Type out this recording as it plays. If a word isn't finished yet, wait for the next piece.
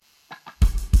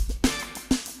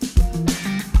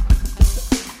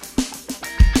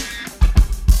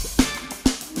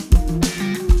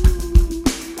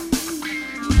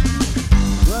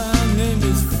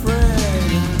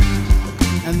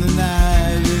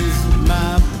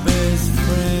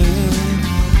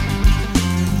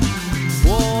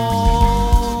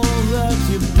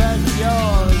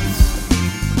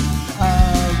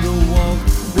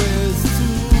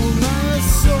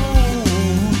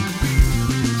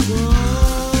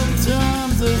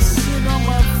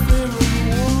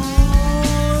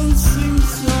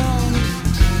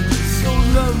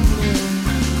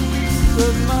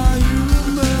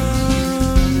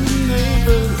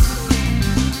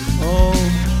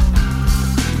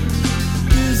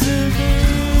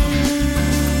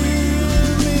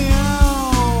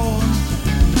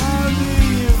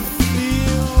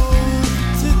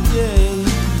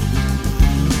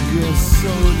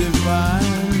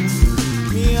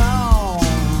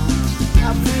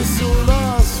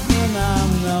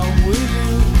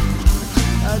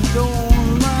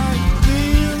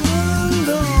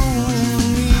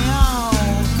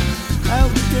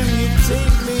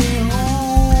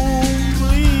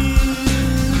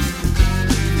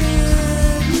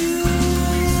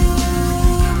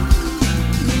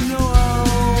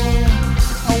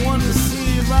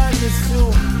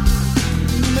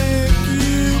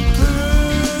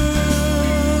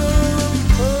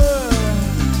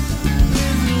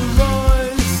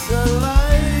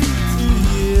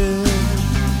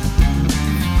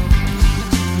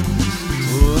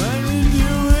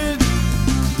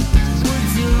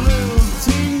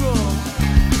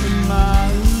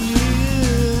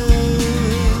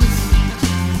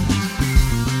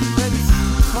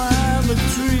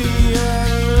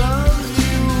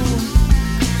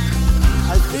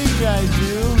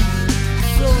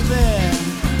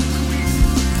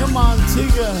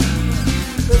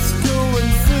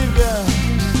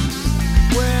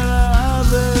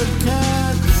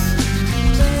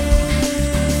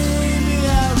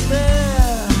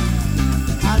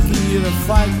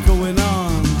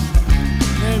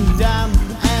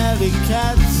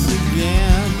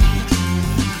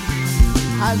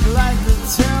I'd like to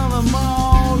tell them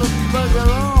all to bugger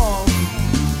off,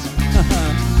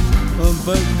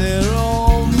 but they're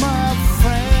all my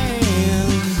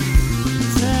friends.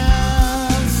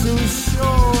 Time's so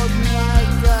short and I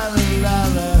got a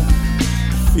lot of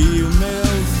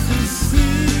females to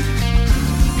see.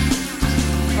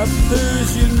 A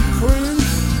Persian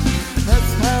prince,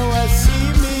 that's how I see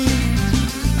me.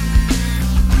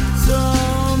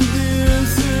 Some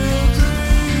disagree.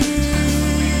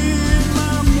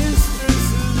 My mistress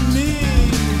and me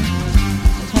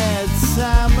had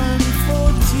salmon for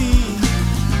tea.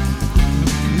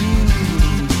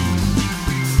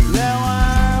 Now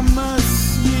I must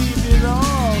sleep it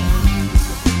off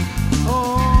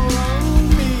all on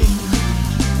me.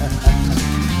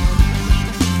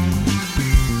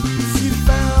 She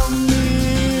found me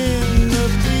in the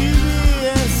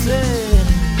BBSA.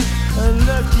 A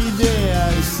lucky day, I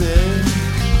said.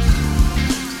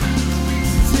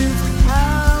 Since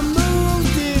I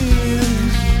moved in,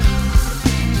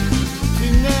 she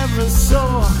never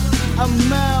saw a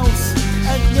mouse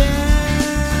again.